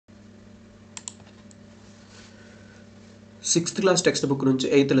Sixth class text book నుంచి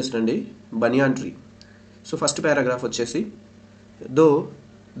 8th lesson అండి, బనియాన్ tree. So first paragraph వచ్చేసి, though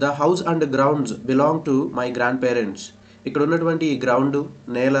the house and grounds belong to my grand parents. ఇక్కడ ఉన్నటువంటి ఈ ground,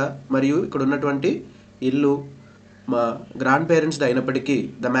 నేల మరియు ఇక్కడ ఉన్నటువంటి ఇల్లు మా గ్రాండ్ పేరెంట్స్ది అయినప్పటికీ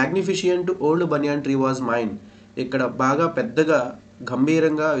the magnificent old Bunyan tree was mine. ఇక్కడ బాగా పెద్దగా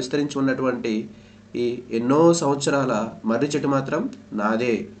గంభీరంగా విస్తరించి ఉన్నటువంటి ఈ ఎన్నో సంవత్సరాల మర్రి చెట్టు మాత్రం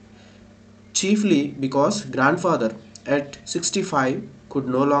నాదే. Chiefly because grand father at 65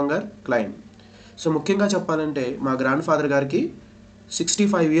 could no longer claim. So ముఖ్యంగా చెప్పాలంటే మా గ్రాండ్ ఫాదర్ గారికి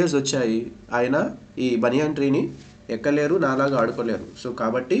 65 years వచ్చాయి, ఆయన ఈ బనియాన్ ట్రీని ఎక్కలేరు, నాలాగా ఆడుకోలేరు. సో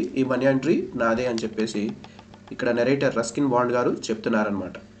కాబట్టి ఈ బనియాన్ ట్రీ నాదే అని చెప్పేసి ఇక్కడ నెరేటర్ రస్కిన్ బాండ్ గారు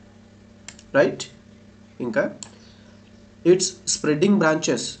చెప్తున్నారనమాట. రైట్. ఇంకా ఇట్స్ స్ప్రెడ్డింగ్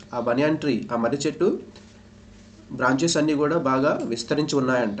బ్రాంచెస్, ఆ బనియాన్ ట్రీ, ఆ మర్రి చెట్టు బ్రాంచెస్ అన్నీ కూడా బాగా విస్తరించి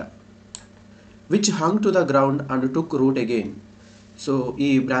ఉన్నాయంట. Which hung to the ground and took route again. So ఈ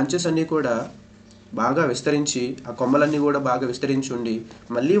బ్రాంచెస్ అన్నీ కూడా బాగా విస్తరించి, ఆ కొమ్మలన్నీ కూడా బాగా విస్తరించి ఉండి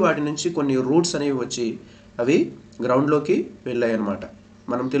మళ్ళీ వాటి నుంచి కొన్ని రూట్స్ అనేవి వచ్చి అవి గ్రౌండ్లోకి వెళ్ళాయి అన్నమాట.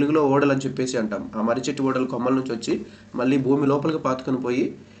 మనం తెలుగులో ఓడలు అని చెప్పేసి అంటాం. ఆ మర్రి చెట్టు ఓడలు కొమ్మల నుంచి వచ్చి మళ్ళీ భూమి లోపలికి పాతుకొని పోయి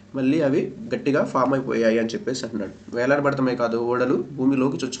మళ్ళీ అవి గట్టిగా ఫామ్ అయిపోయాయి అని చెప్పేసి అంటున్నాడు. వేలాడబడటమే కాదు, ఓడలు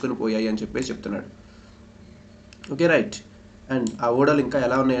భూమిలోకి చొచ్చుకొని పోయాయి అని చెప్పేసి చెప్తున్నాడు. Okay, right. అండ్ ఆ ఓడలు ఇంకా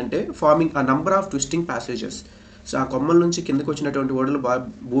ఎలా ఉన్నాయంటే, farming a number of twisting passages. So ఆ కొమ్మల నుంచి కిందకు వచ్చినటువంటి ఓడలు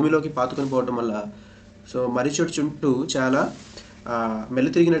భూమిలోకి పాతుకొని పోవడం వల్ల సో మర్రి చెట్టు చుట్టూ చాలా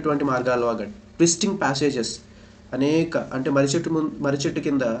మెల్లి తిరిగినటువంటి మార్గాలు, ట్విస్టింగ్ ప్యాసేజెస్ అనేక, అంటే మర్రి చెట్టు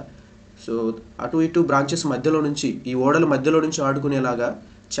కింద సో అటు ఇటు బ్రాంచెస్ మధ్యలో నుంచి, ఈ ఓడల మధ్యలో నుంచి ఆడుకునేలాగా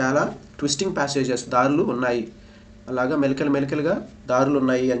చాలా ట్విస్టింగ్ ప్యాసేజెస్, దారులు ఉన్నాయి, అలాగా మెలికలుగా దారులు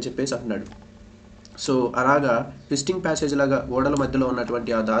ఉన్నాయి అని చెప్పేసి అంటున్నాడు. సో అలాగా ట్విస్టింగ్ ప్యాసేజ్ లాగా ఓడల మధ్యలో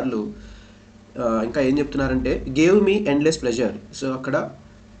ఉన్నటువంటి ఆ దారులు ఇంకా ఏం చెప్తున్నారంటే, gave me endless pleasure. So అక్కడ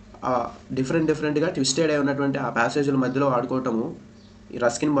డిఫరెంట్గా ట్విస్టెడ్ అయి ఉన్నటువంటి ఆ ప్యాసేజ్ల మధ్యలో ఆడుకోవటము ఈ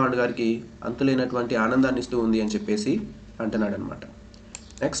రస్కిన్ బాండ్ గారికి అంతులేనటువంటి ఆనందాన్ని ఇస్తూ ఉంది అని చెప్పేసి అంటున్నాడు అనమాట.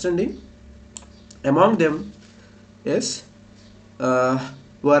 నెక్స్ట్ అండి, among them yes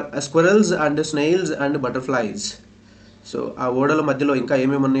were squirrels and స్నేయిల్స్ and butterflies. So ఆ ఓడల మధ్యలో ఇంకా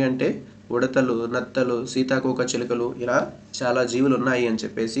ఏమేమి ఉన్నాయంటే ఉడతలు, నత్తలు, సీతాకోక చిలుకలు, ఇలా చాలా జీవులు ఉన్నాయి అని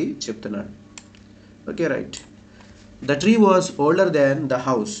చెప్పేసి చెప్తున్నాడు. Okay, right. The tree was older than the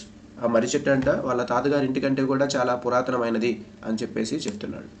house. ఆ మర్రి చెట్టు అంట వాళ్ళ తాతగారి ఇంటికంటే కూడా చాలా పురాతనమైనది అని చెప్పేసి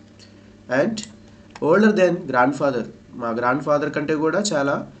చెప్తున్నాడు. And older then grand father, మా గ్రాండ్ ఫాదర్ కంటే కూడా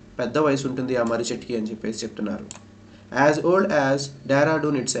చాలా పెద్ద వయసు ఉంటుంది ఆ మర్రి చెట్టుకి అని చెప్పేసి చెప్తున్నారు. As old as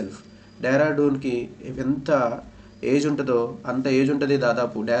Dehradun it self. డెహ్రాడూన్కి ఎంత ఏజ్ ఉంటుందో అంత ఏజ్ ఉంటుంది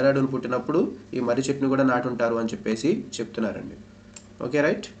దాదాపు. డెహ్రాడూన్ పుట్టినప్పుడు ఈ మర్రి చెట్టును కూడా నాటుంటారు అని చెప్పేసి చెప్తున్నారండి. Okay,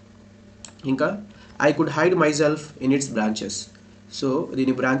 right. ఇంకా I could hide myself in it's branches. So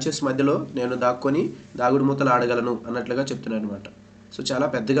దీని బ్రాంచెస్ మధ్యలో నేను దాగుడు మూతలు ఆడగలను అన్నట్లుగా చెప్తున్నాను అనమాట. సో చాలా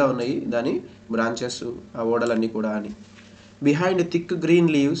పెద్దగా ఉన్నాయి దాని బ్రాంచెస్, ఆ ఓడలన్నీ కూడా అని. Behind thick green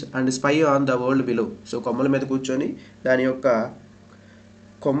leaves and spy on the world below. So కొమ్మల మీద కూర్చొని దాని యొక్క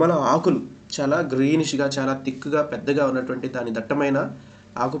కొమ్మల ఆకులు చాలా గ్రీనిష్గా, చాలా థిక్గా, పెద్దగా ఉన్నటువంటి దాని దట్టమైన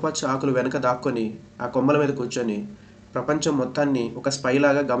ఆకుపచ్చ ఆకులు వెనక దాక్కొని ఆ కొమ్మల మీద కూర్చొని ప్రపంచం మొత్తాన్ని ఒక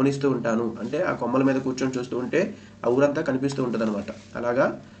స్పైలాగా గమనిస్తూ ఉంటాను. అంటే ఆ కొమ్మల మీద కూర్చొని చూస్తూ ఉంటే ఆ ఊరంతా కనిపిస్తూ ఉంటుంది అనమాట. అలాగా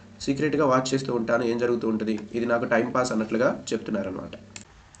సీక్రెట్గా వాచ్ చేస్తూ ఉంటాను ఏం జరుగుతూ ఉంటుంది, ఇది నాకు టైం పాస్ అన్నట్లుగా చెప్తున్నారనమాట.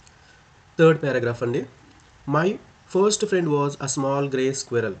 థర్డ్ పారాగ్రాఫ్ అండి, my first friend was a small grey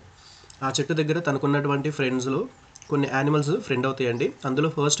squirrel. ఆ చెట్టు దగ్గర తనకున్నటువంటి ఫ్రెండ్స్లో కొన్ని యానిమల్స్ ఫ్రెండ్ అవుతాయండి. అందులో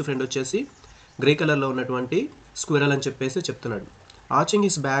ఫస్ట్ ఫ్రెండ్ వచ్చేసి గ్రే కలర్లో ఉన్నటువంటి స్క్విరల్ అని చెప్పేసి చెప్తున్నాడు. Arching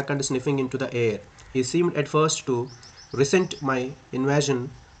his back and sniffing in to the air he seemed at first to resent my ఇన్వాజన్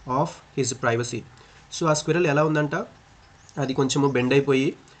of his privacy. So ఆ స్క్విరల్ ఎలా ఉందంట, అది కొంచెము బెండ్ అయిపోయి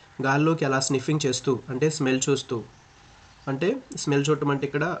గాల్లోకి అలా స్నిఫింగ్ చేస్తూ, అంటే స్మెల్ చూస్తూ, అంటే స్మెల్ చూడటం అంటే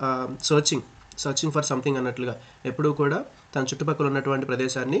ఇక్కడ సర్చింగ్ ఫర్ సంథింగ్ అన్నట్లుగా ఎప్పుడూ కూడా తన చుట్టుపక్కల ఉన్నటువంటి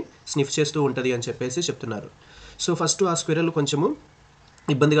ప్రదేశాన్ని స్నిఫ్ చేస్తూ ఉంటుంది అని చెప్పేసి చెప్తున్నారు. సో ఫస్ట్ ఆ స్క్విరల్ కొంచెము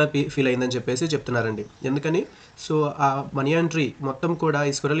ఇబ్బందిగా ఫీల్ అయిందని చెప్పేసి చెప్తున్నారండి. ఎందుకని, సో ఆ బనియాన్ ట్రీ మొత్తం కూడా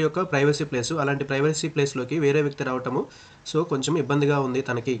ఈ స్క్విరల్ యొక్క ప్రైవసీ ప్లేసు, అలాంటి ప్రైవసీ ప్లేస్లోకి వేరే వ్యక్తి రావటము సో కొంచెం ఇబ్బందిగా ఉంది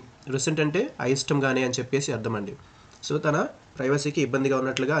తనకి. రిసెంట్ అంటే అయిష్టంగానే అని చెప్పేసి అర్థం అండి. సో తన ప్రైవసీకి ఇబ్బందిగా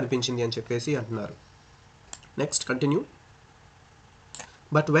ఉన్నట్లుగా అనిపించింది అని చెప్పేసి అంటున్నారు. Next continue.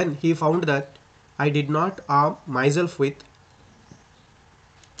 But when he found that I did not arm myself with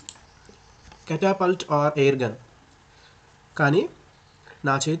catapult are air gun. కానీ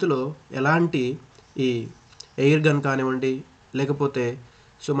నా చేతిలో ఎలాంటి ఈ ఎయిర్ గన్ కానివ్వండి, లేకపోతే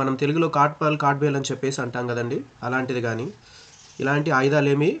సో మనం తెలుగులో కాట్బేల్ అని చెప్పేసి అంటాం కదండి, అలాంటిది కానీ ఇలాంటి ఆయుధాలు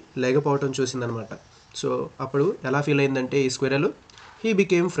ఏమీ లేకపోవటం చూసిందనమాట. సో అప్పుడు ఎలా ఫీల్ అయిందంటే ఈ స్క్విరల్, హీ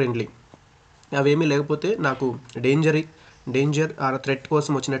బికేమ్ ఫ్రెండ్లీ. అవేమీ లేకపోతే నాకు డేంజర్ ఆర్ థ్రెట్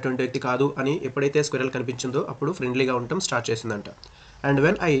కోసం వచ్చినటువంటి వ్యక్తి కాదు అని ఎప్పుడైతే స్క్విరల్ కనిపించిందో అప్పుడు ఫ్రెండ్లీగా ఉండటం స్టార్ట్ చేసిందంట. And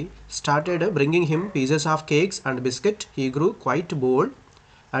when I started bringing him pieces of cakes and biscuit he గ్రూ quiet bold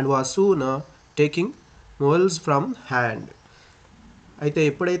and was soon taking moles from hand. అయితే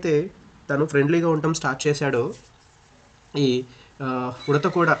ఎప్పుడైతే తను ఫ్రెండ్లీగా ఉండటం స్టార్ట్ చేశాడో ఈ ఉడత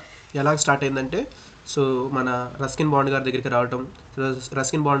కూడా ఎలా స్టార్ట్ అయిందంటే, సో మన రస్కిన్ బాండ్ గారి దగ్గరికి రావటం,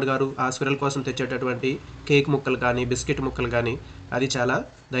 రస్కిన్ బాండ్ గారు ఆ స్క్విరల్ కోసం తెచ్చేటటువంటి కేక్ ముక్కలు కానీ బిస్కెట్ ముక్కలు కానీ అది చాలా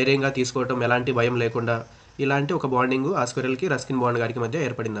ధైర్యంగా తీసుకోవటం, ఎలాంటి భయం లేకుండా, ఇలాంటి ఒక బాండింగ్ ఆ స్క్విరల్కి రస్కిన్ బాండ్ గారికి మధ్య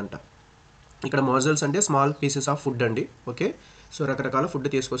ఏర్పడిందంట. ఇక్కడ మోజల్స్ అంటే స్మాల్ పీసెస్ ఆఫ్ ఫుడ్ అండి. ఓకే, సో రకరకాల ఫుడ్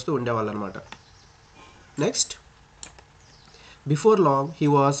తీసుకొస్తూ ఉండేవాళ్ళు అనమాట. Next, before long he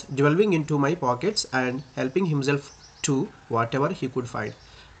was డివెల్వింగ్ in to my pockets and helping himself to what ever he could find.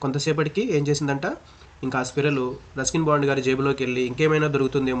 కొంతసేపటికి ఏం చేసిందంట, ఇంకా ఆ స్క్విరల్ రస్కిన్ బాండ్ గారి జేబులోకి వెళ్ళి ఇంకేమైనా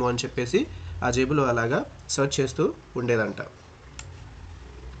దొరుకుతుందేమో అని చెప్పేసి ఆ జేబులో అలాగా సర్చ్ చేస్తూ ఉండేదంట.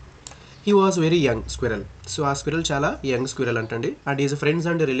 He was very young squirrel. So ఆ స్క్విరల్ చాలా యంగ్ స్క్విరల్ అంటండి. And is friends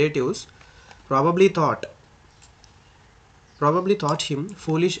and relatives probably thought him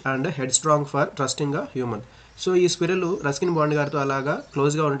foolish and head strong for trusting a human. So ఈ స్క్విరల్ రస్కిన్ బాండ్ గారితో అలాగా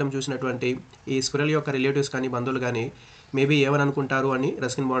క్లోజ్గా ఉండటం చూసినటువంటి ఈ స్క్విరల్ యొక్క రిలేటివ్స్ కానీ బంధువులు కానీ మేబీ ఏమని అనుకుంటారు అని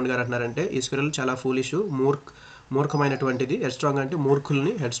రస్కిన్ బాండ్ గారు అంటున్నారంటే, ఈ స్క్విరల్ చాలా ఫూలిష్, మూర్ఖమైనటువంటిది. హెడ్ స్ట్రాంగ్ అంటే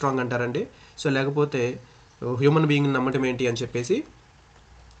మూర్ఖుల్ని హెడ్ స్ట్రాంగ్ అంటారండి. సో లేకపోతే హ్యూమన్ బీయింగ్ని నమ్మటం ఏంటి అని చెప్పేసి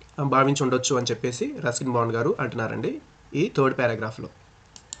భావించి ఉండొచ్చు అని చెప్పేసి రస్కిన్ బాండ్ గారు అంటున్నారండి ఈ థర్డ్ పారాగ్రాఫ్లో.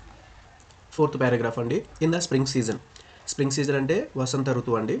 ఫోర్త్ పారాగ్రాఫ్ అండి, ఇన్ ద స్ప్రింగ్ సీజన్ అంటే వసంత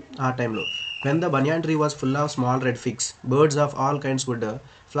ఋతువు అండి. ఆ టైంలో when the banyan tree was full of small red figs, birds of all kinds would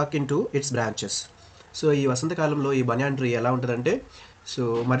flock into its branches. So ఈ వసంతకాలంలో ఈ బనియాన్ ట్రీ ఎలా ఉంటుందంటే, సో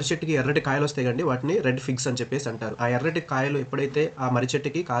మర్రి చెట్టుకి ఎర్రటి కాయలు వస్తాయి కండి, వాటిని రెడ్ ఫిగ్స్ అని చెప్పేసి అంటారు. ఆ ఎర్రటి కాయలు ఎప్పుడైతే ఆ మర్రి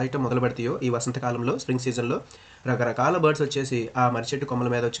చెట్టుకి కాయటం మొదలు పెడతాయో ఈ వసంతకాలంలో స్ప్రింగ్ సీజన్లో రకరకాల బర్డ్స్ వచ్చేసి ఆ మర్రి చెట్టు కొమ్మల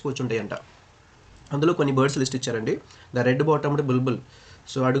మీద వచ్చి కూర్చుంటాయంట. అందులో కొన్ని బర్డ్స్ లిస్ట్ ఇచ్చారండి. The red bottomed Bulbul.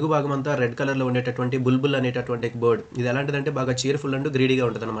 So అడుగు భాగం అంతా రెడ్ కలర్లో ఉండేటటువంటి బుల్బుల్ అనేటటువంటి బర్డ్. ఇది ఎలాంటిదంటే బాగా చీర్ఫుల్ అండ్ గ్రీడీగా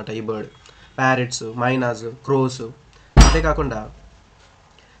ఉంటుంది అనమాట ఈ బర్డ్. ప్యారెట్స్, మైనాస్, క్రోస్, అంతేకాకుండా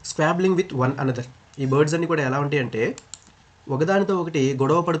స్క్వాబ్లింగ్ విత్ వన్ అనదర్. ఈ బర్డ్స్ అన్నీ కూడా ఎలా ఉంటాయి అంటే ఒకదానితో ఒకటి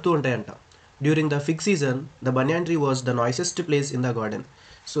గొడవ పడుతూ ఉంటాయంట. During the fig season the Bunyan tree was the నాయిసెస్ట్ place in the garden.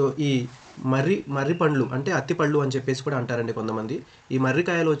 So ఈ మర్రి పండ్లు అంటే అత్తి పళ్ళు అని చెప్పేసి కూడా అంటారండి కొంతమంది. ఈ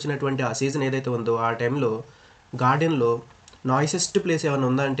మర్రికాయలు వచ్చినటువంటి ఆ సీజన్ ఏదైతే ఉందో ఆ టైంలో గార్డెన్లో నాయిసెస్ట్ ప్లేస్ ఏమైనా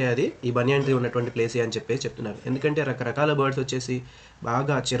ఉందా అంటే అది ఈ బనియాన్ ట్రీ ఉన్నటువంటి ప్లేసే అని చెప్పేసి చెప్తున్నారు. ఎందుకంటే రకరకాల బర్డ్స్ వచ్చేసి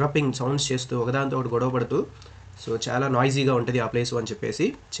బాగా చిరపింగ్ సౌండ్స్ చేస్తూ ఒకదానితో ఒకటి గొడవ పడుతూ సో చాలా నాయిజీగా ఉంటుంది ఆ ప్లేస్ అని చెప్పేసి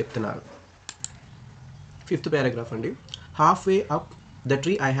చెప్తున్నారు. ఫిఫ్త్ పారాగ్రాఫ్ అండి, half way up the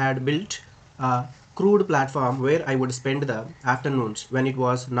tree I had built a crude platform where I would spend the afternoons when it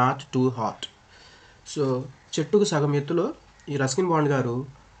was not too hot. So చెట్టుకు సగం ఎత్తులో ఈ రస్కిన్ బాండ్ గారు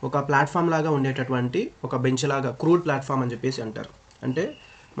ఒక ప్లాట్ఫామ్ లాగా ఉండేటటువంటి ఒక బెంచ్ లాగా, క్రూడ్ ప్లాట్ఫామ్ అని చెప్పేసి అంటారు. అంటే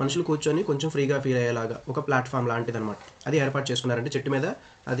మనుషులు కూర్చొని కొంచెం ఫ్రీగా ఫీల్ అయ్యేలాగా ఒక ప్లాట్ఫామ్ లాంటిది అనమాట. అది ఏర్పాటు చేసుకున్నారంటే చెట్టు మీద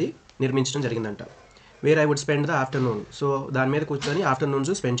అది నిర్మించడం జరిగిందంట. Where I would spend the afternoon. So దాని మీద కూర్చొని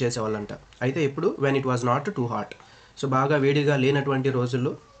ఆఫ్టర్నూన్స్ స్పెండ్ చేసేవాళ్ళంట. అయితే ఇప్పుడు when it was not too hot. So బాగా వేడిగా లేనటువంటి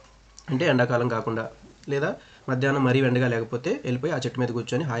రోజుల్లో, అంటే ఎండాకాలం కాకుండా లేదా మధ్యాహ్నం మరీ ఎండగా లేకపోతే వెళ్ళిపోయి ఆ చెట్టు మీద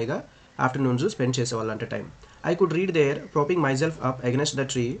కూర్చొని హాయిగా ఆఫ్టర్నూన్స్ స్పెండ్ చేసేవాళ్ళు అంటే time. I could read there ప్రోపింగ్ myself up against the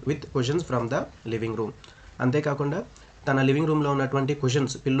tree with cushions from the living room. అంతేకాకుండా తన లివింగ్ రూమ్లో ఉన్నటువంటి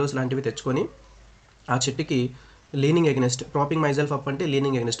కుషన్స్, పిల్లోస్ లాంటివి తెచ్చుకొని ఆ చెట్టుకి leaning against, propping myself up అంటే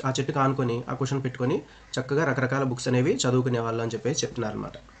లీనింగ్ ఎగ్నెస్ట్, ఆ చెట్టుకు ఆనుకొని ఆ కుషన్ పెట్టుకొని చక్కగా రకరకాల బుక్స్ అనేవి చదువుకునే వాళ్ళు అని చెప్పేసి చెప్తున్నారు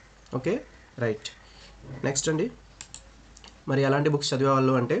అనమాట. Okay, right. నెక్స్ట్ అండి, మరి ఎలాంటి బుక్స్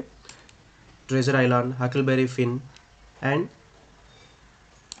చదివేవాళ్ళు అంటే treasure island, హకిల్బెర్రీ fin and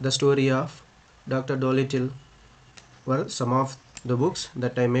the story of doctor డోలిటిల్ were some of the books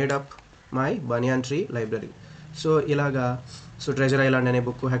that I made up my Banyan Tree library. So ఇలాగా ట్రెజర్ ఐలాండ్ అనే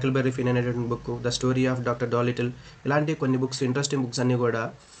బుక్, హకిల్బెర్రీ ఫిన్ అనేటువంటి book, the story of doctor డోలిటిల్, ఇలాంటి కొన్ని books, interesting books అన్నీ కూడా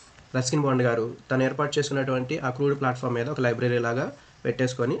Ruskin bond గారు తను ఏర్పాటు చేసుకున్నటువంటి ఆ క్రూడ్ ప్లాట్ఫామ్ మీద ఒక లైబ్రరీ లాగా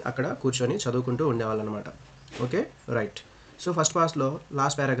పెట్టేసుకొని అక్కడ కూర్చొని చదువుకుంటూ ఉండేవాళ్ళు అనమాట. Okay, right. So first పాస్లో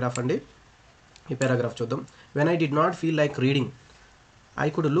last paragraph అండి, ఈ పారాగ్రాఫ్ చూద్దాం. When I did not feel like reading I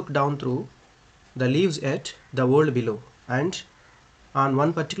could look down through the leaves at the world below, and on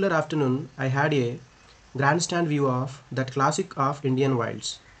one particular afternoon I had a grandstand view of that classic of Indian wilds,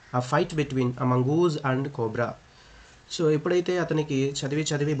 a fight between a mongoose and cobra. So ఎప్పుడైతే అతనికి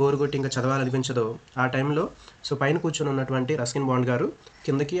చదివి bore కొట్టి ఇంకా చదవాలనిపించదో ఆ టైంలో so పైన కూర్చొని ఉన్నటువంటి రస్కిన్ బాండ్ గారు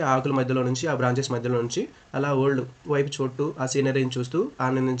కిందకి ఆ ఆకుల మధ్యలో నుంచి, ఆ బ్రాంచెస్ మధ్యలో నుంచి అలా వరల్డ్ వైపు చూస్తూ ఆ సీనరీని చూస్తూ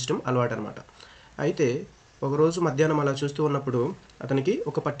ఆనందించడం అలవాటు అనమాట. అయితే ఒకరోజు మధ్యాహ్నం అలా చూస్తూ ఉన్నప్పుడు అతనికి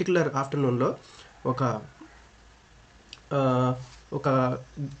ఒక పర్టికులర్ ఆఫ్టర్నూన్లో ఒక ఒక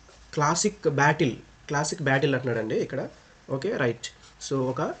క్లాసిక్ బ్యాటిల్ అంటున్నాడండి ఇక్కడ. Okay, right. సో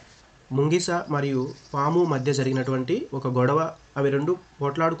ఒక ముంగిస మరియు పాము మధ్య జరిగినటువంటి ఒక గొడవ, అవి రెండు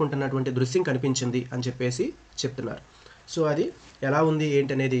పోట్లాడుకుంటున్నటువంటి దృశ్యం కనిపించింది అని చెప్పేసి చెప్తున్నారు. సో అది ఎలా ఉంది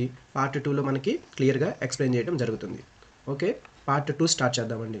ఏంటి అనేది పార్ట్ 2లో మనకి క్లియర్గా ఎక్స్ప్లెయిన్ చేయడం జరుగుతుంది. ఓకే, పార్ట్ 2 స్టార్ట్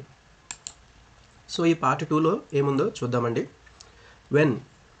చేద్దామండి. సో ఈ పార్ట్ 2లో ఏముందో చూద్దామండి. When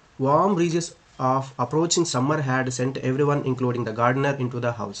warm breezes of approaching summer had sent everyone including the gardener into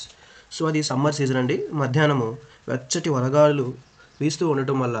the house. So అది సమ్మర్ సీజన్ అండి. మధ్యాహ్నము వెచ్చటి వడగాలులు వీస్తూ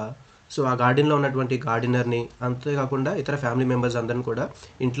ఉండటం వల్ల సో ఆ గార్డెన్లో ఉన్నటువంటి గార్డెనర్ని, అంతేకాకుండా ఇతర ఫ్యామిలీ మెంబర్స్ అందరిని కూడా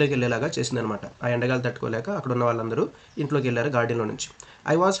ఇంట్లోకి వెళ్ళేలాగా చేసిందనమాట. ఆ ఎండగాలు తట్టుకోలేక అక్కడ ఉన్న వాళ్ళందరూ ఇంట్లోకి వెళ్ళారు గార్డెన్లో నుంచి.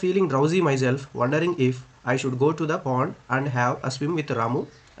 I was feeling drowsy my self, wondering if I should go to the pond and have a swim with Ramu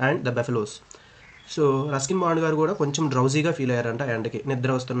and the బెఫెలోస్. So Ruskin bond గారు కూడా కొంచెం డ్రౌజీగా ఫీల్ అయ్యారంట. ఎండకి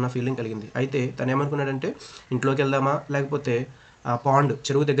నిద్ర వస్తున్న ఫీలింగ్ కలిగింది. అయితే తను ఏమనుకున్నాడంటే ఇంట్లోకి వెళ్దామా, లేకపోతే ఆ పాండ్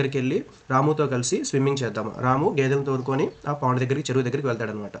చెరువు దగ్గరికి వెళ్ళి రాముతో కలిసి స్విమ్మింగ్ చేద్దామా. రాము గేదెలు తోడుకొని ఆ పాండ్ దగ్గరికి, చెరువు దగ్గరికి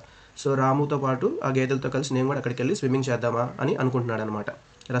వెళ్తాడనమాట. సో రాముతో పాటు ఆ గేదెలతో కలిసి నేను కూడా అక్కడికి వెళ్ళి స్విమ్మింగ్ చేద్దామా అని అనుకుంటున్నాడు అనమాట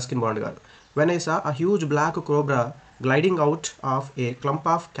రస్కిన్ బాండ్ గారు. When I saw a huge black cobra gliding out of A clump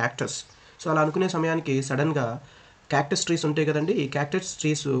of cactus. So అలా అనుకునే సమయానికి సడన్గా క్యాక్టస్ ట్రీస్ ఉంటాయి కదండి, ఈ క్యాక్టస్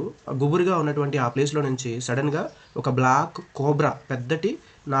ట్రీస్ గుబురుగా ఉన్నటువంటి ఆ ప్లేస్లో నుంచి సడన్గా ఒక బ్లాక్ కోబ్రా, పెద్దటి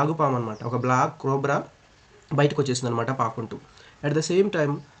నాగుపాము అనమాట, ఒక బ్లాక్ కోబ్రా బయటకు వచ్చేసింది అనమాట పాకుంటూ. అట్ ద సేమ్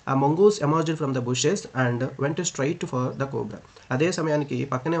టైమ్ ఆ mongoose emerged from the bushes and went straight for the cobra. అదే సమయానికి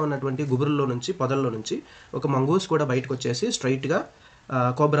పక్కనే ఉన్నటువంటి గుబురుల్లో నుంచి, పొదల్లో నుంచి ఒక మంగూస్ కూడా బయటకు వచ్చేసి స్ట్రైట్గా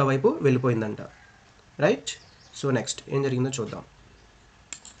కోబ్రా వైపు వెళ్ళిపోయిందంట. రైట్. సో నెక్స్ట్ ఏం జరిగిందో చూద్దాం.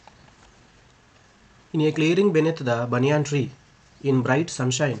 In a clearing beneath the banyan tree, in bright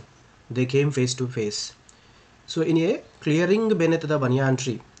sunshine, they came face to face. So in a clearing beneath the banyan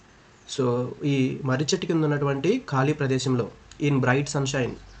tree, so ఈ మర్రి చెట్టు కింద ఉన్నటువంటి ఖాళీ ప్రదేశంలో, ఇన్ బ్రైట్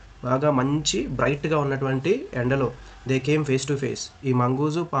సన్షైన్, బాగా మంచి బ్రైట్గా ఉన్నటువంటి ఎండలో, they came face to face, ఈ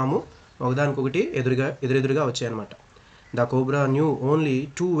మంగూజు పాము ఒకదానికొకటి ఎదురెదురుగా వచ్చాయన్నమాట. The cobra new only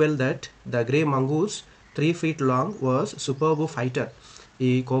too well that the grey mongoose 3 feet long was superb fighter.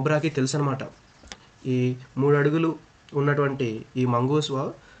 ఈ కోబ్రాకి తెలుసు అనమాట, ఈ 3 అడుగులు ఉన్నటువంటి ఈ మంగూస్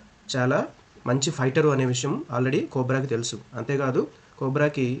చాలా మంచి ఫైటరు అనే విషయం ఆల్రెడీ కోబ్రాకి తెలుసు. అంతేకాదు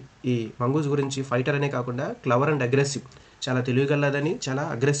కోబ్రాకి ఈ మంగూస్ గురించి ఫైటర్ అనే కాకుండా క్లవర్ అండ్ అగ్రెసివ్, చాలా తెలివిగలదని, చాలా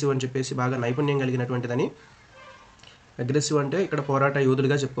అగ్రెసివ్ అని చెప్పేసి బాగా నైపుణ్యం కలిగినటువంటిదని. అగ్రెసివ్ అంటే ఇక్కడ పోరాట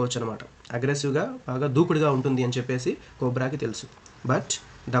యోధులుగా చెప్పుకోవచ్చు అనమాట. అగ్రెసివ్గా బాగా దూకుడుగా ఉంటుంది అని చెప్పేసి కోబ్రాకి తెలుసు. But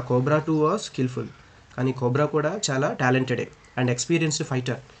the cobra two was skilful. కానీ కోబ్రా కూడా చాలా టాలెంటెడే అండ్ ఎక్స్పీరియన్స్డ్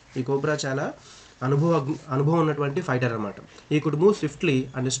ఫైటర్. ఈ కోబ్రా చాలా అనుభవం ఉన్నటువంటి ఫైటర్ అనమాట. ఈ could move swiftly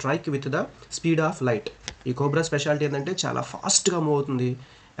and strike with the speed of light. ఈ కోబ్రా స్పెషాలిటీ ఏంటంటే చాలా ఫాస్ట్గా మూవ్ అవుతుంది.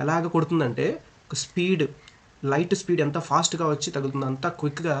 ఎలాగ కొడుతుందంటే లైట్ స్పీడ్ ఎంత ఫాస్ట్గా వచ్చి తగులుతుంది, అంత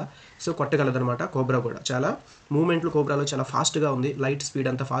క్విక్గా సో కొట్టగలదనమాట కోబ్రా కూడా. చాలా మూమెంట్లు కోబ్రాలో చాలా ఫాస్ట్గా ఉంది, లైట్ స్పీడ్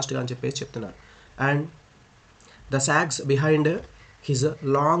అంత ఫాస్ట్గా అని చెప్పేసి చెప్తున్నారు. And the సాగ్స్ behind his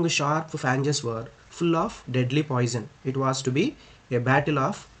long sharp ఫ్యాంజెస్ were full of deadly poison. It was to be A battle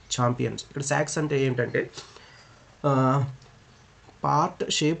of champions. ఇక్కడ సాక్స్ అంటే ఏంటంటే part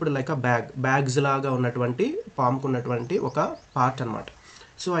shaped like a bags లాగా ఉన్నటువంటి పాముకున్నటువంటి ఒక పార్ట్ అనమాట.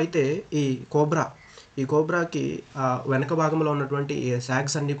 సో అయితే ఈ కోబ్రాకి వెనక భాగంలో ఉన్నటువంటి ఈ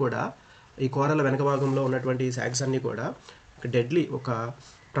సాగ్స్ అన్నీ కూడా, ఈ కోరల వెనక భాగంలో ఉన్నటువంటి ఈ సాగ్స్ అన్నీ కూడా డెడ్లీ, ఒక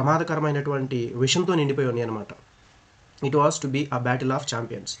ప్రమాదకరమైనటువంటి విషంతో నిండిపోయి ఉన్నాయి అనమాట. It was to be a battle of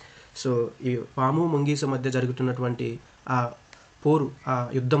champions. So ఈ పాము ముంగీస మధ్య జరుగుతున్నటువంటి ఆ పోరు, ఆ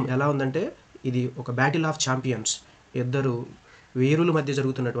యుద్ధం ఎలా ఉందంటే ఇది ఒక బ్యాటిల్ ఆఫ్ ఛాంపియన్స్, ఇద్దరు వీరుల మధ్య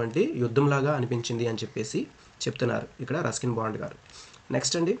జరుగుతున్నటువంటి యుద్ధంలాగా అనిపించింది అని చెప్పేసి చెప్తున్నారు ఇక్కడ రస్కిన్ బాండ్ గారు.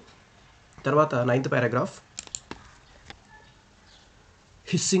 నెక్స్ట్ అండి, తర్వాత 9th paragraph.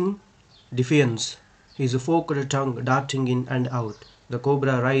 Hissing defiance, his forked tongue darting in and out, the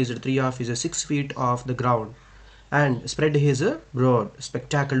cobra raised 3 of his 6 feet off the ground and spread his broad,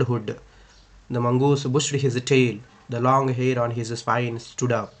 spectacled hood. The mongoose bushed his tail, the long hair on his spine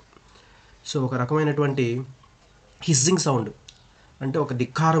stood up. So ఒక రకమైనటువంటి hissing sound, అంటే ఒక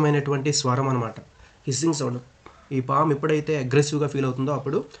ధిక్కారమైనటువంటి స్వరం అనమాట. Hissing sound, ఈ పాము ఎప్పుడైతే అగ్రెసివ్గా ఫీల్ అవుతుందో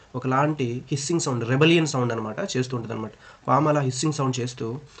అప్పుడు ఒకలాంటి హిస్సింగ్ సౌండ్, రెబలియన్ సౌండ్ అనమాట చేస్తూ ఉంటుంది అనమాట. పాము అలా హిస్సింగ్ సౌండ్ చేస్తూ,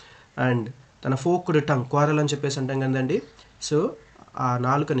 అండ్ తన ఫోక్డ్ టంగ్, కోరల్ అని చెప్పేసి అంటాం కదండి, సో ఆ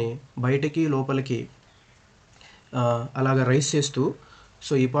నాలుకని బయటికి లోపలికి అలాగ రైస్ చేస్తూ,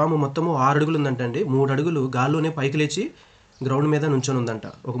 సో ఈ పాము మొత్తము 6 అడుగులు ఉందంటండి. 3 అడుగులు గాల్లోనే పైకి లేచి గ్రౌండ్ మీద నుంచొని ఉందంట.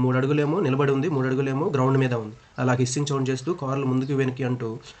 ఒక 3 అడుగులేమో నిలబడి ఉంది, 3 అడుగులేమో గ్రౌండ్ మీద ఉంది. అలా హిస్సింగ్ సౌండ్ చేస్తూ కార్లు ముందుకు వెనక్కి అంటూ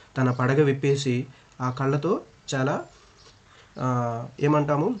తన పడగ విప్పేసి ఆ కళ్ళతో చాలా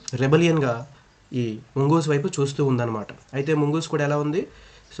ఏమంటాము రెబలియన్గా ఈ ముంగూస్ వైపు చూస్తూ ఉందన్నమాట. అయితే ముంగూస్ కూడా ఎలా ఉంది,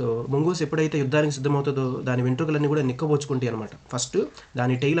 సో ముంగూస్ ఎప్పుడైతే యుద్ధానికి సిద్ధమవుతుందో దాని వెంట్రుకలన్నీ కూడా నిక్కబోచుకుంటాయి అనమాట. ఫస్ట్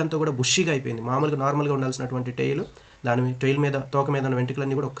దాని టెయిల్ అంతా కూడా బుషీగా అయిపోయింది. మామూలుగా నార్మల్గా ఉండాల్సినటువంటి టెయిల్, దాని టెయిల్ మీద తోక మీద ఉన్న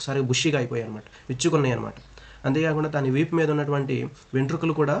వెంట్రుకలన్నీ కూడా ఒక్కసారి బుషీగా అయిపోయాయి అనమాట, విచ్చుకున్నాయి అనమాట. అంతేకాకుండా దాని వీపు మీద ఉన్నటువంటి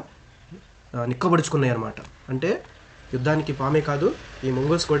వెంట్రుకలు కూడా నిక్కబడుచుకున్నాయి అనమాట. అంటే యుద్ధానికి పామే కాదు, ఈ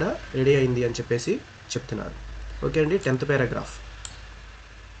ముంగూస్ కూడా రెడీ అయింది అని చెప్పేసి చెప్తున్నారు. ఓకే అండి, 10th paragraph.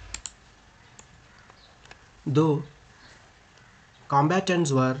 Though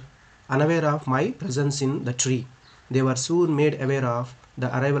combatants were unaware of my presence in the tree, they were soon made aware of the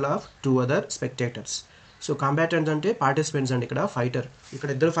arrival of 2 other spectators. So కాంబాటెంట్స్ అంటే పార్టిసిపెంట్స్ అండి, ఇక్కడ ఫైటర్. ఇక్కడ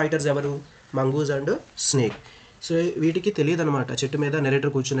ఇద్దరు ఫైటర్స్ ఎవరు, మంగూస్ అండ్ స్నేక్. సో వీటికి తెలియదు అనమాట చెట్టు మీద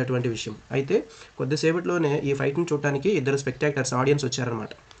నెరేటర్ కూర్చున్నటువంటి విషయం. అయితే కొద్దిసేపట్లోనే ఈ ఫైట్ని చూడటానికి 2 స్పెక్టాటర్స్ ఆడియన్స్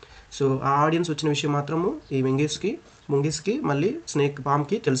వచ్చారనమాట. సో ఆ ఆడియన్స్ వచ్చిన విషయం మాత్రము ఈ ముంగిస్కి మళ్ళీ స్నేక్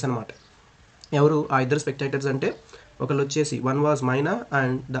పామ్కి తెలుసు అనమాట. ఎవరు ఆ 2 స్పెక్టాటర్స్ అంటే, ఒకళ్ళు వచ్చేసి one was Maina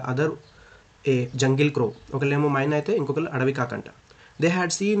and the other A jungle క్రో. ఒకళ్ళేమో మైనా అయితే ఇంకొకరు అడవి కాకంట. They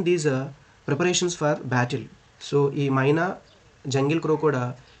had seen these preparations for battle. So ఈ మైనా జంగిల్ క్రో కూడా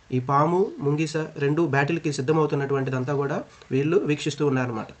ఈ పాము ముంగిస 2 బ్యాటిల్కి సిద్ధమవుతున్నటువంటిదంతా కూడా వీళ్ళు వీక్షిస్తూ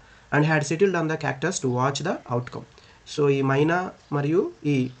ఉన్నారన్నమాట. And had settled on the cactus to watch the outcome. So ఈ మైనా మరియు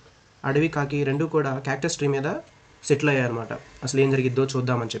ఈ అడవి కాకి 2 కూడా క్యాక్టస్ ట్రీ మీద సెటిల్ అయ్యారన్నమాట, అసలు ఏం జరిగిద్దో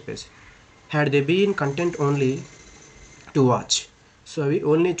చూద్దామని చెప్పేసి. Had they been content only to watch. So అవి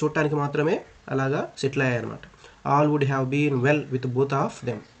ఓన్లీ చూడటానికి మాత్రమే అలాగా settle అయ్యాయన్నమాట. All would have been well with both of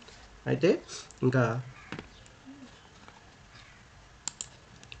them. అయితే ఇంకా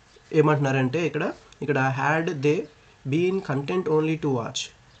ఏమంటున్నారంటే ఇక్కడ had they been content only to watch,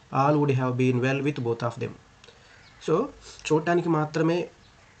 all would have been well with both of them. So చూడటానికి మాత్రమే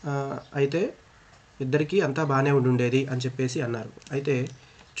అయితే ఇద్దరికీ అంతా బాగానే ఉండేది అని చెప్పేసి అన్నారు. అయితే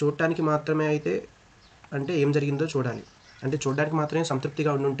చూడటానికి మాత్రమే అయితే అంటే ఏం జరిగిందో చూడాలి. అంటే చూడడానికి మాత్రమే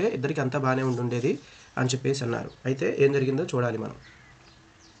సంతృప్తిగా ఉండుంటే ఇద్దరికి అంతా బాగానే ఉండేది అని చెప్పేసి అన్నారు. అయితే ఏం జరిగిందో చూడాలి మనం.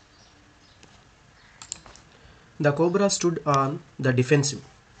 The cobra stood on the defensive,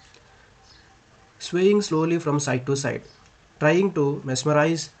 swaying slowly from side to side, trying to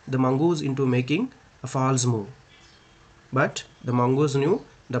mesmerize the mongoose into making a false move. But the mongoose knew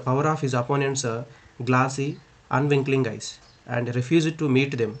the power of his opponent's glassy, unwinkling eyes and refused to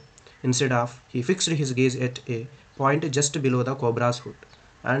meet them. Instead of, he fixed his gaze at a point just below the cobra's hood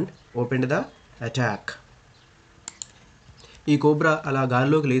and opened the attack. ఈ cobra అలా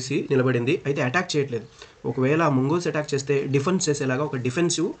గాల్లోకి లేచి నిలబడింది, అయితే attack చేయట్లేదు. ఒకవేళ ఆ mongoose attack చేస్తే డిఫెన్స్ చేసేలాగా ఒక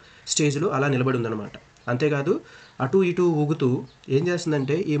డిఫెన్సివ్ స్టేజ్లో అలా నిలబడి ఉందన్నమాట. అంతేకాదు అటు ఇటు ఊగుతూ ఏం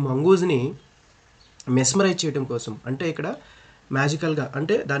చేస్తుందంటే ఈ మంగూస్ని మెస్మరైజ్ చేయడం కోసం, అంటే ఇక్కడ మ్యాజికల్గా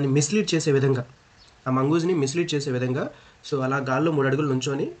అంటే దాన్ని మిస్లీడ్ చేసే విధంగా, ఆ మంగూస్ని మిస్లీడ్ చేసే విధంగా సో అలా గాల్లో 3 అడుగులు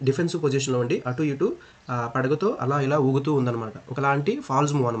నుంచొని డిఫెన్సివ్ పొజిషన్లో ఉండి అటు ఇటు ఆ పడగతో అలా ఇలా ఊగుతూ ఉందన్నమాట. ఒకలాంటి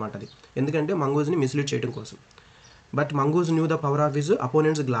ఫాల్స్ మూవ్ అనమాట అది, ఎందుకంటే మంగూస్ని మిస్లీడ్ చేయడం కోసం. But mongoose new the power of his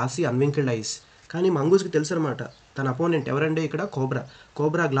opponents glossy అన్వింకిల్డ్ ice. కానీ మంగూస్కి తెలుసు అనమాట తన అపోనెంట్ ఎవరంటే ఇక్కడ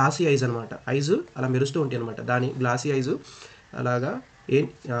కోబ్రా గ్లాసీ ఐజ్ అనమాట. ఐజ్ అలా మెరుస్తూ ఉంటాయి అనమాట, దాని గ్లాసీ ఐజ్ అలాగా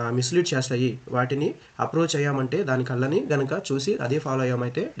మిస్లీడ్ చేస్తాయి. వాటిని అప్రోచ్ అయ్యామంటే దాని కళ్ళని కనుక చూసి అదే ఫాలో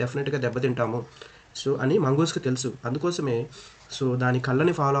అయ్యామైతే డెఫినెట్గా దెబ్బతింటాము సో అని మంగూస్కి తెలుసు. అందుకోసమే సో దాని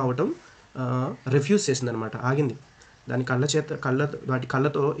కళ్ళని ఫాలో అవ్వటం రిఫ్యూజ్ చేసింది అనమాట, ఆగింది. దాని వాటి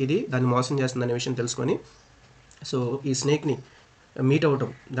కళ్ళతో ఇది దాన్ని మోసం చేస్తుంది అనే విషయం తెలుసుకొని సో ఈ స్నేక్ని మీట్ అవ్వటం,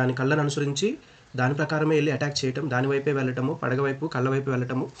 దాని కళ్ళను అనుసరించి దాని ప్రకారమే వెళ్ళి అటాక్ చేయటం, దాని వైపే వెళ్ళటము, పడగ వైపు కళ్ళ వైపు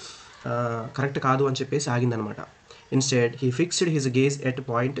వెళ్ళటము కరెక్ట్ కాదు అని చెప్పేసి ఆగిందనమాట. Instead he fixed his gauge at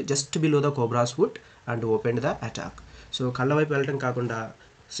point just below the cobras foot and opened the attack. So కళ్ళ వైపు వెళ్ళటం కాకుండా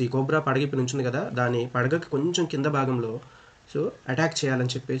ఈ కోబ్రా పడగకి నుంచింది కదా, దాని పడగకి కొంచెం కింద భాగంలో సో అటాక్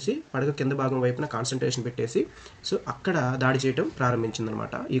చేయాలని చెప్పేసి పడగ కింద భాగం వైపున కాన్సన్ట్రేషన్ పెట్టేసి సో అక్కడ దాడి చేయటం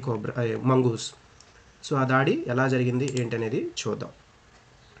ప్రారంభించిందనమాట ఈ మంగూస్. సో ఆ దాడి ఎలా జరిగింది ఏంటనేది చూద్దాం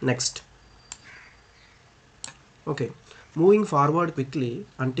next. Okay, moving forward quickly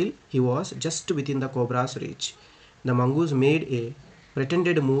until he was just with in the cobras reach, the mongoose made A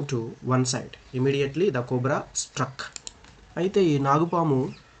pretended move to one side. Immediately the cobra struck. అయితే ఈ నాగుపాము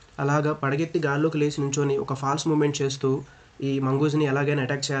అలాగా పడగెత్తి గాల్లోకి లేచి నుంచొని ఒక ఫాల్స్ మూమెంట్ చేస్తూ ఈ మంగూస్ని ఎలాగైనా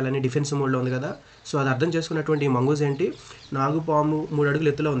అటాక్ చేయాలని డిఫెన్స్ మోడ్లో ఉంది కదా. సో అది అర్థం చేసుకున్నటువంటి ఈ మంగూస్ ఏంటి, నాగుపాము 3 అడుగులు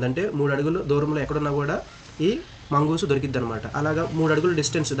ఎత్తులో ఉందంటే 3 అడుగులు దూరంలో ఎక్కడున్నా కూడా ఈ మంగూసు దొరికిద్ది అనమాట. అలాగా 3 అడుగుల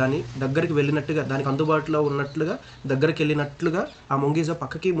డిస్టెన్స్ దాని దగ్గరికి వెళ్ళినట్టుగా, దానికి అందుబాటులో ఉన్నట్లుగా దగ్గరికి వెళ్ళినట్లుగా ఆ ముంగీస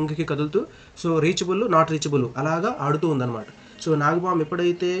పక్కకి ముంగికి కదులుతూ సో రీచబుల్ నాట్ రీచబుల్ అలాగా ఆడుతూ ఉందన్నమాట. సో నాగుపాము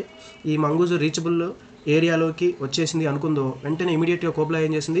ఎప్పుడైతే ఈ మంగూస్ రీచబుల్ ఏరియాలోకి వచ్చేసింది అనుకుందో వెంటనే ఇమీడియట్గా కోబ్రా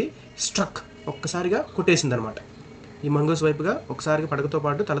ఏం చేసింది, స్ట్రక్ ఒక్కసారిగా కొట్టేసింది అనమాట. ఈ మంగూస్ వైపుగా ఒకసారిగా పడకతో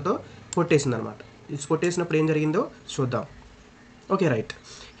పాటు తలతో కొట్టేసింది అనమాట. ఇది కొట్టేసినప్పుడు ఏం జరిగిందో చూద్దాం. Okay right.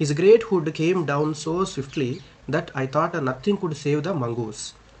 His great hood came down so swiftly that I thought nothing could save the mongoose,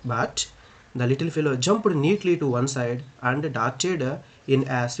 but the little fellow jumped neatly to one side and darted in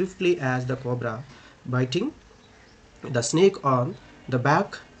as swiftly as the cobra, biting the snake on the back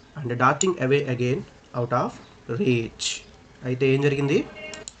and darting away again out of reach. అయితే ఏం జరిగింది,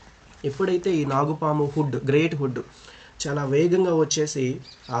 ఎప్పుడైతే ఈ నాగుపాము hood, great hood చాలా వేగంగా వచ్చేసి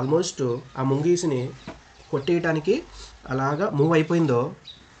almost ఆ ముంగీస్ని కొట్టేయటానికి అలాగా మూవ్ అయిపోయిందో,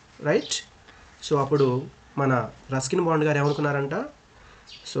 రైట్. సో అప్పుడు మన రస్కిన్ బాండ్ గారు ఏమనుకున్నారంట,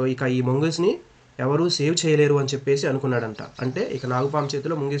 సో ఇక ఈ ముంగీస్ని ఎవరు సేవ్ చేయలేరు అని చెప్పేసి అనుకున్నాడంట. అంటే ఇక నాగుపాము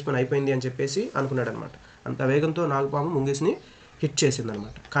చేతిలో ముంగీస్ పని అయిపోయింది అని చెప్పేసి అనుకున్నాడు అనమాట. అంత వేగంతో నాగుపాము ముంగీస్ని హిట్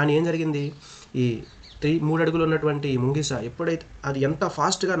చేసిందనమాట. కానీ ఏం జరిగింది, ఈ 3 అడుగులు ఉన్నటువంటి ఈ ముంగీస ఎప్పుడైతే అది ఎంత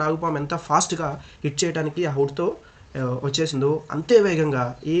ఫాస్ట్గా, నాగుపాము ఎంత ఫాస్ట్గా హిట్ చేయడానికి ఆ హుడ్తో వచ్చేసిందో అంతే వేగంగా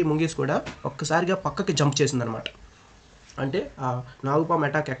ఈ ముంగీస్ కూడా ఒక్కసారిగా పక్కకి జంప్ చేసిందనమాట. అంటే ఆ నాగుపాము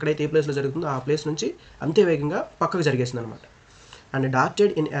అటాక్ ఎక్కడైతే ఏ ప్లేస్లో జరుగుతుందో ఆ ప్లేస్ నుంచి అంతే వేగంగా పక్కకు జరిగేసింది అనమాట. And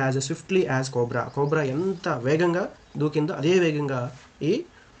డార్టెడ్ in as swiftly as cobra, cobra ఎంత వేగంగా దూకిందో అదే వేగంగా ఈ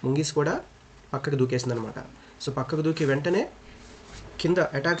ముంగీస్ కూడా పక్కకు దూకేసింది అనమాట. సో పక్కకు దూకి వెంటనే కింద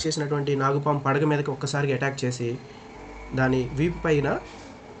అటాక్ చేసినటువంటి నాగుపాము పడగ మీదకి ఒక్కసారిగా అటాక్ చేసి దాని వీపు పైన,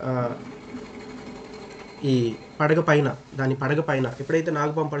 ఈ పడగ పైన, దాని పడగ పైన ఎప్పుడైతే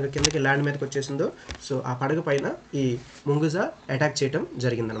నాగుపాము పడగ కిందకి ల్యాండ్ మీదకి వచ్చేసిందో సో ఆ పడగ పైన ఈ ముంగుజ అటాక్ చేయటం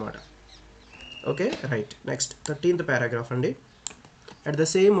జరిగిందనమాట. Okay right. Next 13th paragraph అండి. At the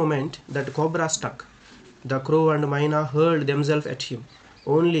same moment that cobra struck, the crow and myna hurled themselves at him,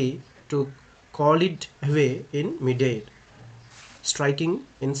 only to call it away in midair. Striking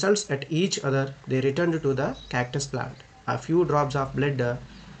insults at each other, they returned to the cactus plant. A few drops of blood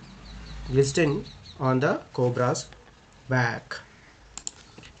glistened on the cobra's back.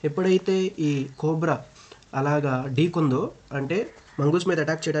 ఎప్పుడైతే ఈ cobra అలాగా ఢీకొందో, అంటే mongoose మీద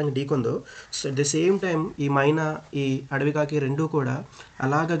attack చేయడానికి ఢీకొందో, so at the same time ఈ మైనా, ఈ అడవికాకి రెండూ కూడా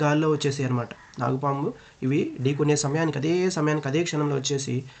అలాగా గాల్లో వచ్చేసాయి అనమాట. నాగుపాము ఇవి ఢీకొనే సమయానికి అదే క్షణంలో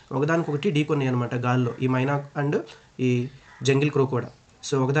వచ్చేసి ఒకదానికొకటి ఢీకొన్నాయి అనమాట గాల్లో, ఈ మైనా అండ్ ఈ జంగిల్ క్రో కూడా.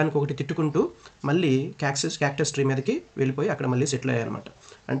 సో ఒకదానికొకటి తిట్టుకుంటూ మళ్ళీ క్యాక్టస్ ట్రీ మీదకి వెళ్ళిపోయి అక్కడ మళ్ళీ సెటిల్ అయ్యాయి అనమాట.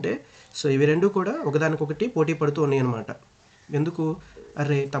 అంటే సో ఇవి రెండు కూడా ఒకదానికొకటి పోటీ పడుతూ ఉన్నాయి అనమాట. ఎందుకు,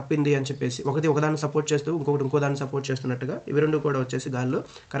 అరే తప్పింది అని చెప్పేసి ఒకదాన్ని సపోర్ట్ చేస్తూ ఇంకోదాన్ని సపోర్ట్ చేస్తున్నట్టుగా ఇవి రెండు కూడా వచ్చేసి గాల్లో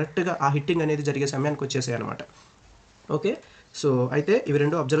కరెక్ట్గా ఆ హిట్టింగ్ అనేది జరిగే సమయానికి వచ్చేసాయి అనమాట. ఓకే. సో అయితే ఇవి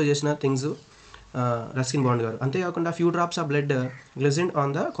రెండు అబ్జర్వ్ చేసిన థింగ్స్ రస్కిన్ బాండ్ గారు. అంతేకాకుండా few drops of blood గ్లిజెండ్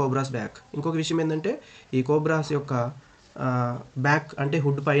on the cobras back. ఇంకొక విషయం ఏంటంటే ఈ కోబ్రాస్ యొక్క బ్యాక్ అంటే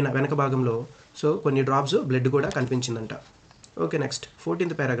హుడ్ పైన వెనక భాగంలో సో కొన్ని డ్రాప్స్ బ్లడ్ కూడా కనిపించిందంట. ఓకే. నెక్స్ట్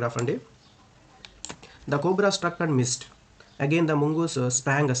 14th paragraph అండి. The cobra struck and missed. Again the mongoose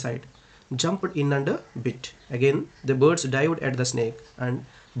sprang aside, jumped in and bit. Again the birds dived at the snake and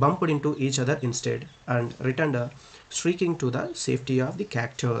bumped into each other instead and returned shrieking to the safety of the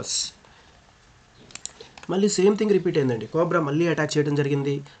cactus. మళ్ళీ same thing repeat అయిందండి. Cobra మళ్ళీ attack చేయడం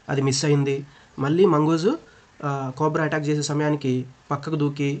జరిగింది, అది miss అయింది. మళ్ళీ మంగూజు cobra attack చేసే సమయానికి పక్కకు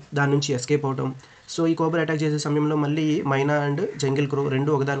దూకి దాని నుంచి ఎస్కేప్ అవటం. సో ఈ కోబ్రా అటాక్ చేసే సమయంలో మళ్ళీ మైనా అండ్ జంగిల్ క్రో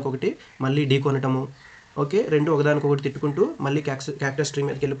రెండు ఒకదానికొకటి మళ్ళీ ఢీకొనటము. ఓకే. రెండు ఒకదానికొకటి తిట్టుకుంటూ మళ్ళీ క్యాక్టస్ ట్రీ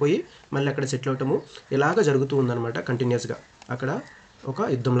మీదకి వెళ్ళిపోయి మళ్ళీ అక్కడ సెటిల్ అవటము ఇలాగ జరుగుతూ ఉందన్నమాట కంటిన్యూస్గా, అక్కడ ఒక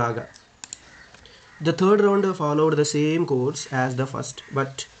యుద్ధంలాగా. The third round followed the same course as the first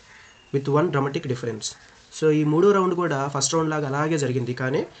but with one dramatic difference. So ఈ మూడో రౌండ్ కూడా ఫస్ట్ రౌండ్ లాగా అలాగే జరిగింది,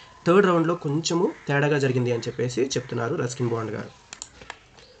 కానీ థర్డ్ రౌండ్లో కొంచెము తేడాగా జరిగింది అని చెప్పేసి చెప్తున్నారు రస్కిన్ బాండ్ గారు.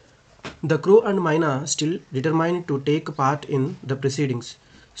 The crow and Maina still determined to take part in the proceedings.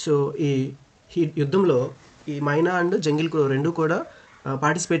 So ఈ యుద్ధంలో ఈ మైనా అండ్ జంగిల్ క్రో రెండు కూడా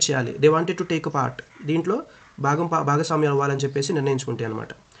పార్టిసిపేట్ చేయాలి. They wanted to take part, దీంట్లో భాగస్వామ్యం అవ్వాలని చెప్పేసి నిర్ణయించుకుంటాయి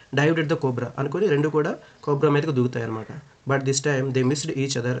అనమాట. డైవ్డ్ ఎట్ ద కోబ్రా అనుకుని రెండు కూడా కోబ్రా మీదకి దూకుతాయి అనమాట. But this time they missed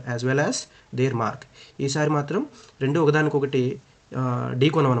each other as well as their mark. ఈసారి మాత్రం రెండు ఒకదానికొకటి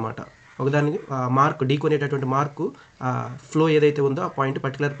ఢీకొనం అనమాట. ఒకదానికి మార్క్ ఢీకొనేటటువంటి మార్కు ఫ్లో ఏదైతే ఉందో ఆ పాయింట్,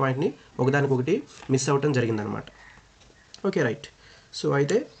 పర్టికులర్ పాయింట్ని ఒకదానికొకటి మిస్ అవ్వటం జరిగిందనమాట. Okay right. సో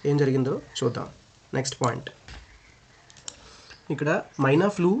అయితే ఏం జరిగిందో చూద్దాం. Next point. ఇక్కడ మైనా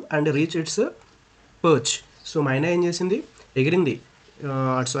flu and reach its parch. So మైనా ఏం చేసింది, ఎగిరింది.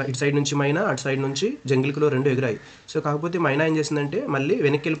 ఇటు సైడ్ నుంచి మైనా, అటు సైడ్ నుంచి జంగిల్ క్రో రెండు ఎగిరాయి. సో కాకపోతే మైనా ఏం చేసిందంటే మళ్ళీ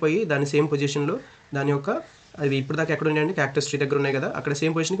వెనక్కి వెళ్ళిపోయి దాని సేమ్ పొజిషన్లో దాని యొక్క అవి ఇప్పుడు దాకా ఎక్కడ ఉన్నాయండి, క్యాక్టస్ ట్రీ దగ్గర ఉన్నాయి కదా, అక్కడ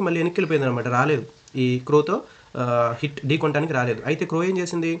సేమ్ పొజిషన్కి మళ్ళీ వెనక్కి వెళ్ళిపోయింది అనమాట. రాలేదు ఈ క్రోతో హిట్ ఢీ కొనడానికి రాలేదు. అయితే క్రో ఏం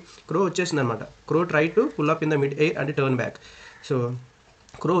చేసింది, క్రో వచ్చేసింది అనమాట. క్రో try to pull up in the mid air and turn back. So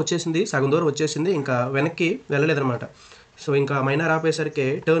క్రో వచ్చేసింది, సగం దూరం వచ్చేసింది, ఇంకా వెనక్కి వెళ్ళలేదన్నమాట. సో ఇంకా మైనా ఆపేసరికి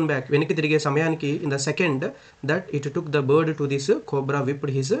టర్న్ బ్యాక్, వెనక్కి తిరిగే సమయానికి in the second that it took the bird to this cobra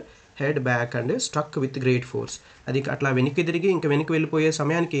whipped his head back and struck with great force. అది అట్లా వెనక్కి తిరిగి ఇంకా వెనక్కి వెళ్ళిపోయే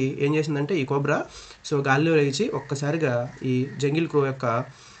సమయానికి ఏం చేసిందంటే ఈ కోబ్రా సో గాల్లో లేచి ఒక్కసారిగా ఈ జంగిల్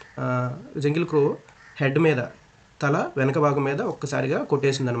క్రో హెడ్ మీద, తల వెనక భాగం మీద ఒక్కసారిగా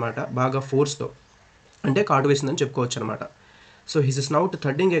కొట్టేసిందనమాట బాగా ఫోర్స్తో, అంటే కాటు వేసిందని చెప్పుకోవచ్చు అనమాట. So his snout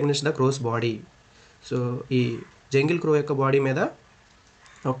థర్డింగ్ against the crores body. So ఈ జంగిల్ క్రో యొక్క బాడీ మీద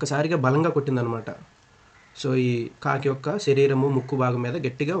ఒక్కసారిగా బలంగా కొట్టిందనమాట. సో ఈ కాకి యొక్క శరీరము ముక్కు భాగం మీద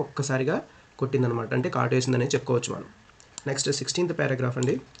గట్టిగా ఒక్కసారిగా కొట్టిందనమాట, అంటే కాటు వేసిందని చెప్పుకోవచ్చు మనం. నెక్స్ట్ 16th పారాగ్రాఫ్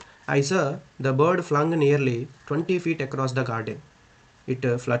అండి. I saw the bird ఫ్లంగ్ nearly 20 feet across the garden. It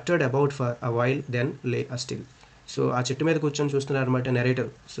ఫ్లట్టర్డ్ about for a while then లే అస్టిల్. సో ఆ చెట్టు మీద కూర్చొని చూస్తున్నారు అనమాట నెరేటర్.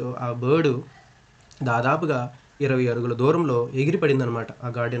 సో ఆ బర్డు దాదాపుగా 20 అడుగుల దూరంలో ఎగిరిపడింది అనమాట ఆ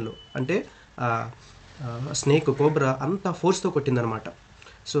గార్డెన్లో. అంటే ఆ స్నేక్ కోబ్రా అంత ఫోర్స్తో కొట్టిందనమాట.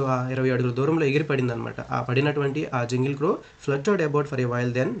 సో ఆ 20 అడుగుల దూరంలో ఎగిరిపడింది అనమాట. ఆ పడినటువంటి ఆ jungle crow ఫ్లట్టర్డ్ about for a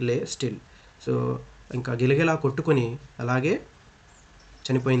while then లే స్టిల్. సో ఇంకా గిలగిలా కొట్టుకొని అలాగే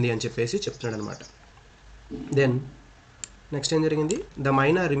చనిపోయింది అని చెప్పేసి చెప్తున్నాడు అనమాట. దెన్ నెక్స్ట్ ఏం జరిగింది, the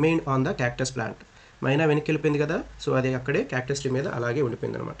Maina remained on the cactus plant. మైనా వెనక్కి వెళ్ళిపోయింది కదా, సో అది అక్కడే క్యాక్టస్ ట్రీ మీద అలాగే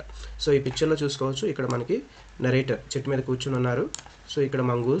ఉండిపోయింది అనమాట. సో ఈ పిక్చర్లో చూసుకోవచ్చు, ఇక్కడ మనకి నరేటర్ చెట్టు మీద కూర్చుని ఉన్నారు. సో ఇక్కడ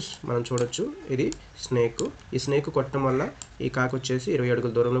మంగూస్ మనం చూడొచ్చు, ఇది స్నేక్. ఈ స్నేక్ కొట్టడం వల్ల ఈ కాకి వచ్చేసి 20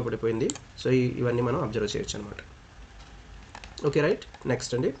 అడుగుల దూరంలో పడిపోయింది. సో ఇవన్నీ మనం అబ్జర్వ్ చేయొచ్చు అనమాట. Okay right.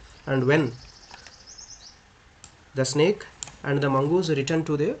 నెక్స్ట్ అండి, and when the snake and the mongoose return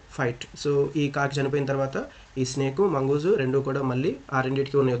to the fight. So ఈ కాకి చనిపోయిన తర్వాత ఈ స్నేకు మంగూజు రెండు కూడా మళ్ళీ ఆ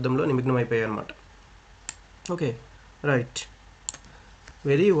రెండింటికి ఉన్న యుద్ధంలో నిమగ్నం అయిపోయాయి అనమాట. Okay right.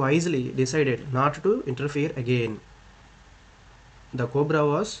 Very wisely decided not to interfere again. The cobra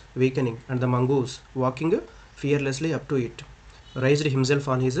was weakening and the mongoose walking fearlessly up to it raised himself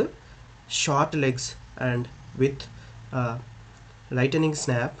on his short legs and with a lightning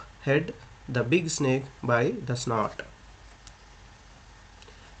snap held the big snake by the snot.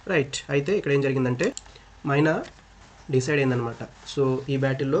 Right. అయితే ఇక్కడ ఏం జరిగిందంటే మైనా decide అయిందనమాట. So ఈ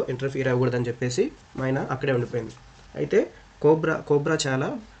బ్యాటిల్లో interfere అవ్వకూడదని చెప్పేసి మైనా అక్కడే ఉండిపోయింది. అయితే కోబ్రా చాలా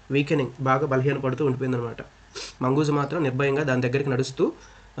వీకెనింగ్, బాగా బలహీనపడుతూ ఉండిపోయింది అనమాట. మంగూజు మాత్రం నిర్భయంగా దాని దగ్గరికి నడుస్తూ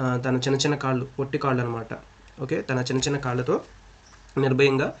తన చిన్న కాళ్ళు, పొట్టి కాళ్ళు అనమాట. ఓకే, తన చిన్న కాళ్ళతో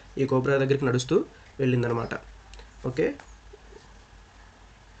నిర్భయంగా ఈ కోబ్రా దగ్గరికి నడుస్తూ వెళ్ళిందనమాట. ఓకే,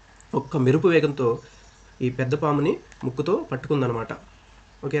 ఒక్క మెరుపు వేగంతో ఈ పెద్ద పాముని ముక్కుతో పట్టుకుందనమాట.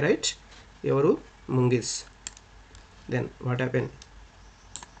 Okay right. ఎవరు? ముంగిస్. దెన్ వాట్ హ్యాపెన్,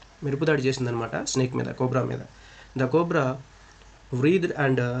 మెరుపు దాడి చేసిందనమాట స్నేక్ మీద, కోబ్రా మీద. The cobra wreathed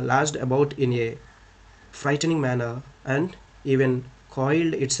and lashed about in a frightening manner and even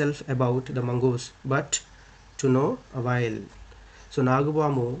coiled itself about the mongoose, but to no avail. So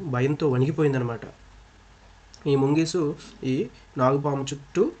నాగుపాము భయంతో వణికిపోయిందనమాట. ఈ ముంగీసు ఈ నాగుపాము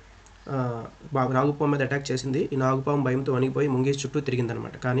చుట్టూ నాగుపాము మీద అటాక్ చేసింది. ఈ నాగుపాము భయంతో వణికిపోయి ముంగీసు చుట్టూ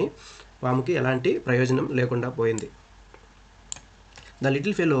తిరిగిందనమాట. కానీ పాముకి ఎలాంటి ప్రయోజనం లేకుండా పోయింది. The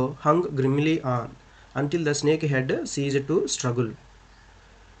little fellow hung గ్రిమ్లీ on until the snake head ceased to struggle.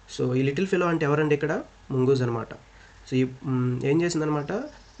 So ఈ లిటిల్ ఫెలో అంటే ఎవరండి ఇక్కడ? ముంగూజ్ అనమాట. సో ఈ ఏం చేసిందనమాట,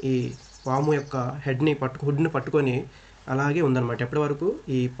 ఈ పాము యొక్క హుడ్ని పట్టుకొని అలాగే ఉందన్నమాట. ఎప్పటి వరకు?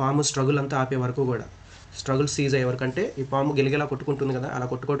 ఈ పాము స్ట్రగుల్ అంతా ఆపే వరకు కూడా, స్ట్రగుల్ సీజ్ అయ్యే వరకు, అంటే ఈ పాము గిలిగిలా కొట్టుకుంటుంది కదా, అలా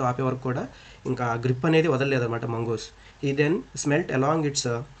కొట్టుకోవడం ఆపే వరకు కూడా ఇంకా గ్రిప్ అనేది వదలలేదన్నమాట మంగూస్. ఈ then smelt along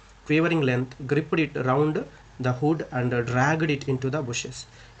it's క్వీవరింగ్ length, gripped it round the hood and dragged it in to the bushes.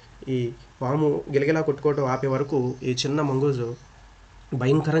 ఈ పాము గిలగిలా కొట్టుకోవటం ఆపే వరకు ఈ చిన్న మంగూజు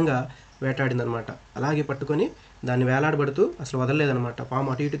భయంకరంగా వేటాడిందనమాట. అలాగే పట్టుకొని దాన్ని వేలాడబడుతూ అసలు వదలలేదనమాట. పాము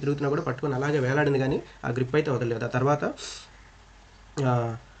అటు ఇటు తిరుగుతున్నా కూడా పట్టుకొని అలాగే వేలాడింది, కానీ ఆ గ్రిప్ అయితే వదలలేదు. ఆ తర్వాత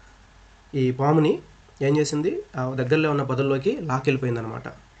ఈ పాముని ఏం చేసింది, ఆ దగ్గరలో ఉన్న పొదల్లోకి లాక్కెళ్ళిపోయిందనమాట.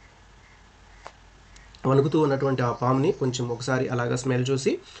 వణుకుతూ ఉన్నటువంటి ఆ పాముని కొంచెం ఒకసారి అలాగా స్మెల్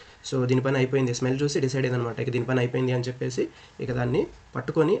చూసి, సో దీనిపైన అయిపోయింది, స్మెల్ చూసి డిసైడ్ అయిందనమాట, ఇక దీనిపైన అయిపోయింది అని చెప్పేసి ఇక దాన్ని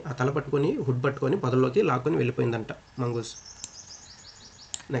పట్టుకొని, ఆ తల పట్టుకొని హుడ్ పట్టుకొని పొదల్లోకి లాక్కొని వెళ్ళిపోయిందంట mongoose.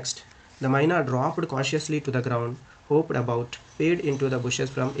 Next, the Maina dropped cautiously to the ground, hoped about, paid in to the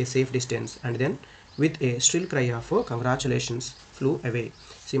bushes from A safe distance and then with a స్ట్రిల్ cry of congratulations flu అవే.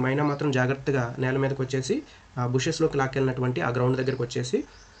 ఈ మైనా మాత్రం జాగ్రత్తగా నేల మీదకి వచ్చేసి ఆ బుషెస్లోకి లాక్కెళ్ళినటువంటి ఆ గ్రౌండ్ దగ్గరికి వచ్చేసి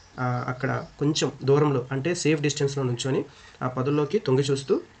అక్కడ కొంచెం దూరంలో, అంటే సేఫ్ డిస్టెన్స్లో నుంచొని ఆ పొదల్లోకి తొంగి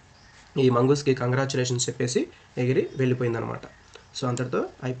చూస్తూ ఈ మంగూస్కి కంగ్రాచులేషన్స్ చెప్పేసి ఎగిరి వెళ్ళిపోయిందనమాట. సో అంతటితో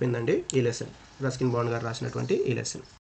అయిపోయిందండి ఈ లెసన్. రస్కిన్ బాండ్ గారు రాసినటువంటి ఈ లెసన్.